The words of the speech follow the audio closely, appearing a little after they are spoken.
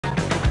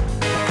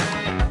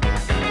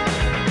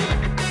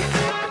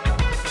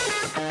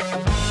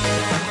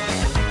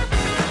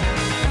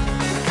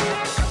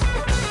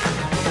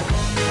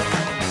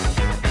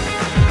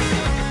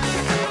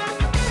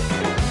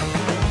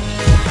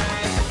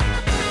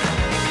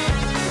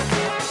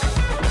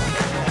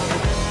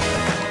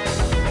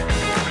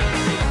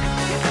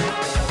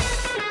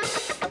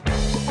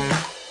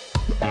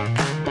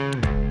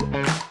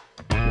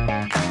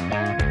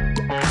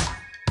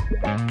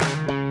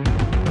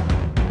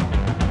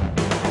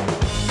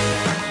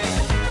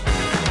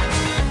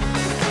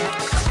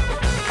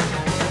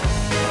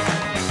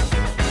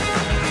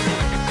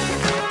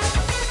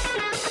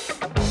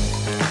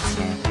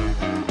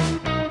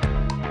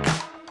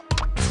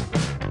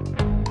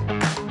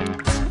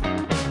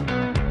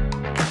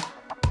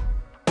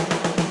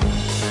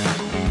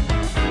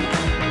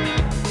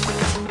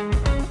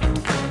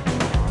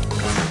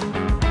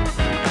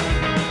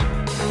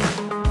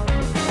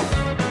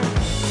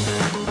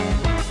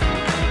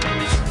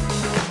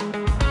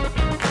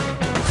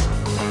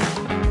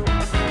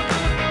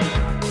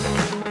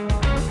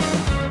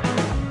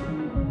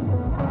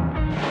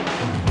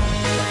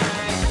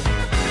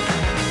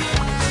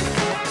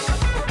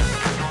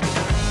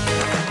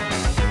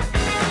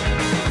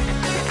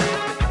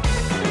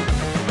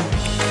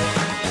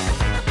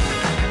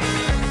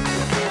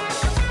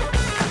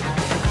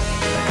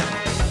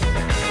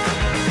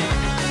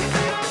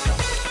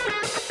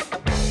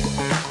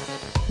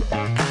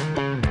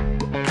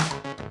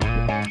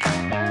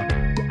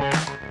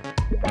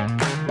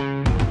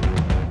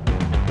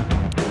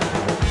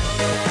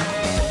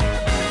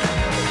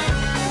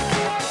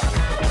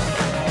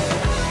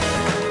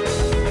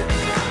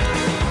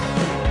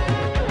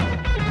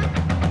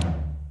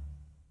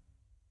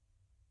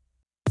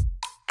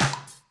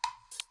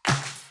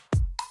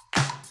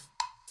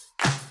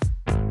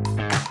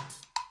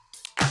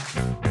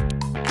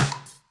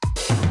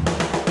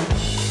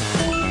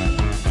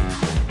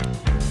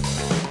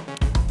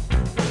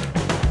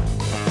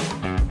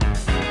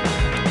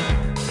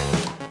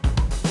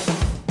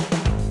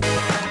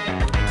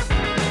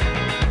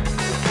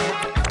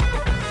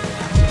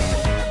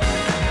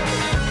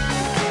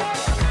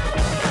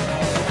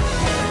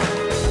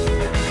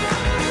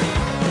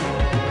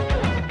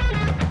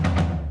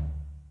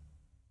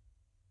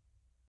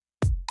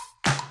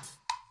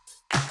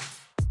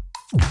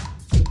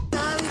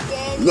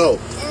No.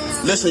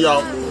 Listen,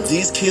 y'all.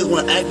 These kids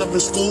want to act up in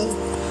school,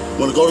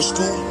 want to go to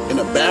school and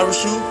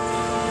embarrass you,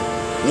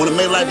 want to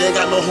make like they ain't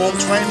got no home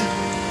training.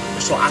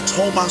 So I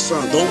told my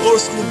son, don't go to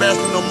school and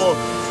embarrass me no more.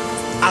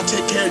 I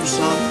take care of you,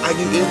 son. I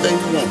give you anything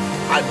you want.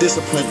 I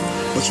discipline you.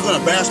 But you're going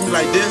to embarrass me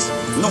like this?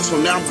 No, so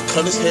now I'm going to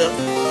cut his hair,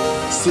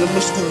 send him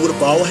to school with a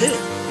bald head.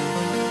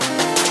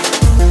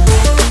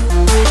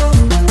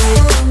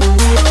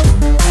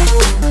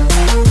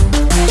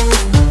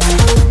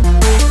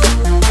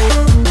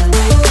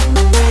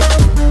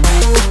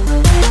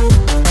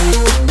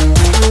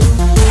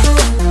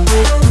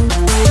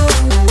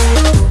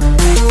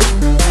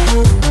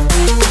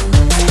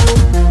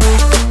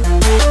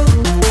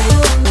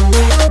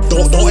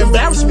 Don't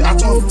embarrass me. I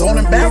told him, don't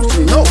embarrass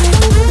me. No.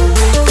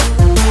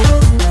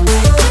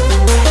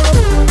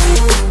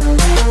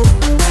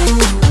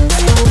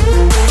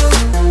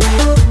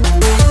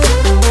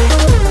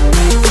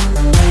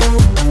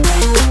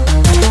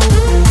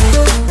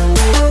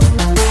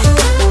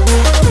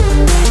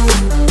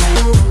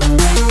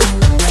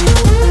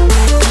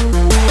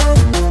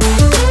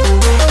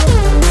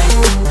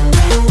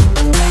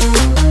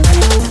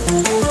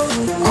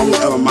 I won't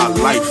ever in my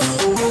life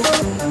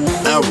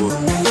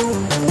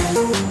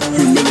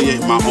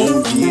humiliate my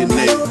own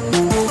DNA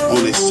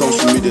on a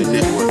social media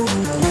network.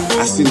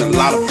 I seen a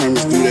lot of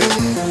parents do that,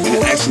 and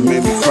it actually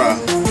made me cry.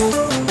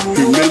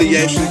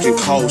 Humiliation can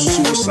cause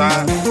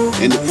suicide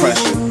and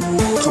depression.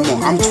 Come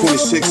on, I'm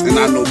 26 and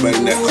I know better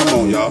than that. Come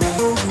on, y'all.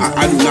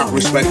 I do not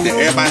respect that.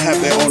 Everybody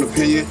have their own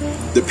opinion.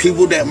 The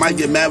people that might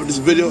get mad with this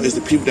video is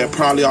the people that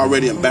probably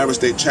already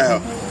embarrassed their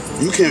child.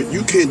 You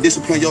can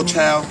discipline your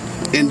child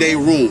in their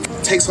room.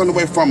 Take something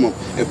away from them.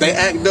 If they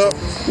act up,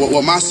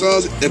 well, my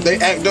sons, if they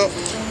act up,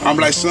 I'm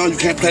like, son, you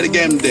can't play the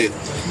game today.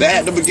 They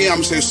act up again, I'm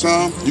gonna say,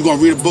 son, you're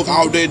gonna read a book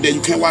all day today.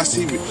 You can't watch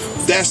TV.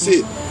 That's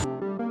it.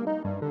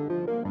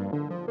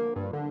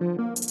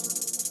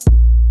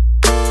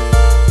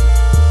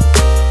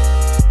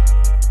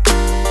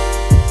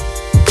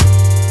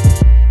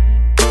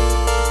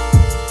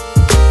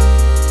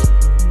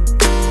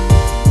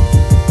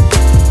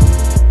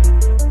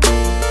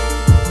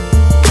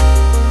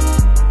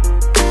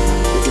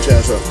 Get your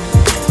ass up.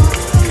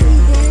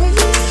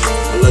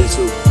 I love you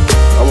too.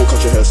 I won't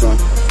cut your hair, son.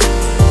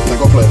 Now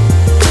go play.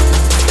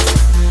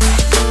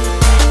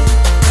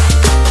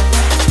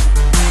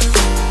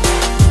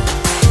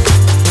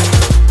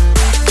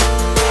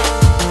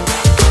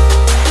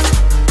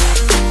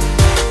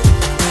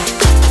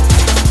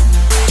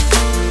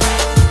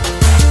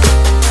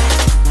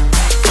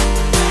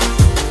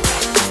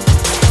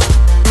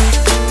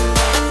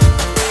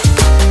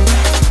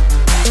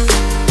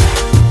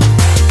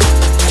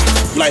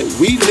 Like,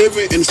 we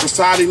living in a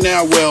society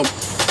now where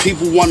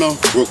people want to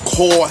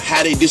record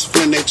how they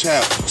discipline their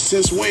child.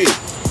 Since when?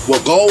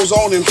 What goes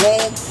on in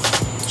home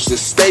should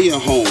stay in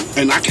home.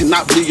 And I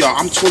cannot believe y'all,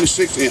 I'm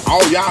 26 and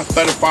all y'all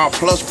 35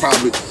 plus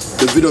probably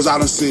the videos I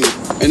done seen.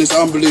 And it's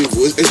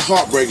unbelievable. It's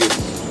heartbreaking.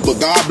 But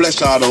God bless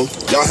y'all though.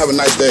 Y'all have a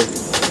nice day.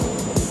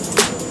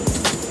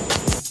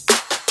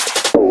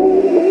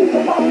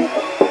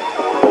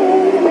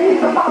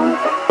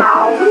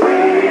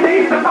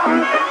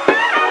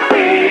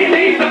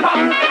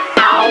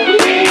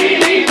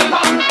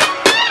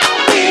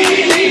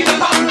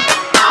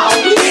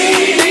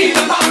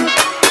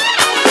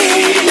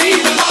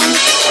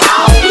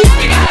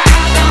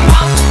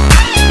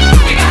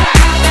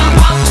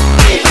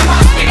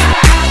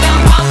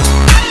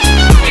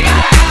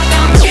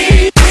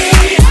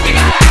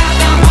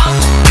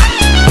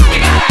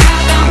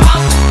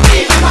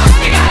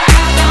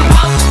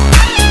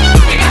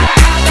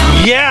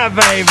 Yeah,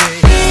 baby.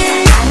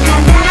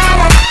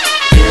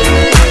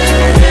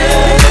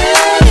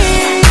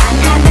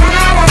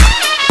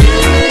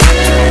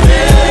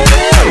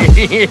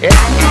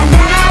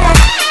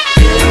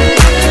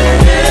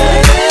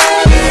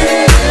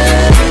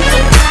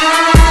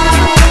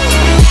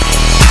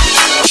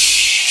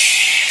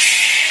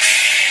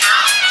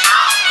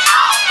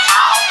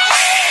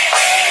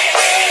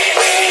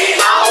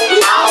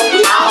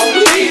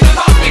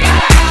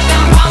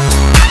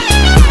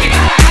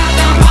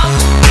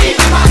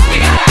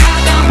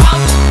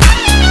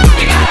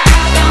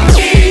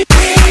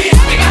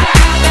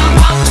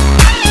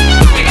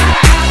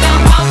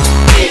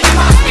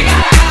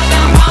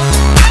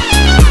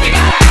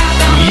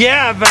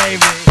 Yeah,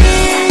 baby.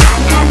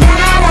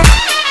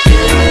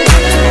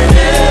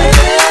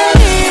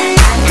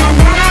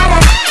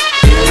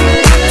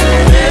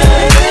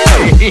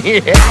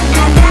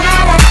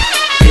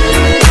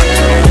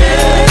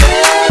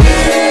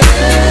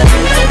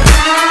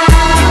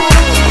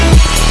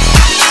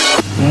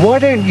 Why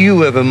don't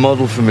you ever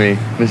model for me,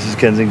 Mrs.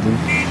 Kensington?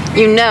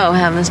 You know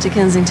how Mr.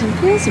 Kensington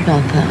feels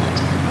about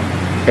that.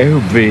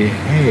 Oh,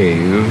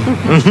 behave.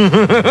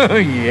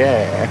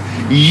 Yeah.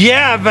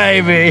 Yeah,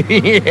 baby.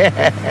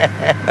 Yeah.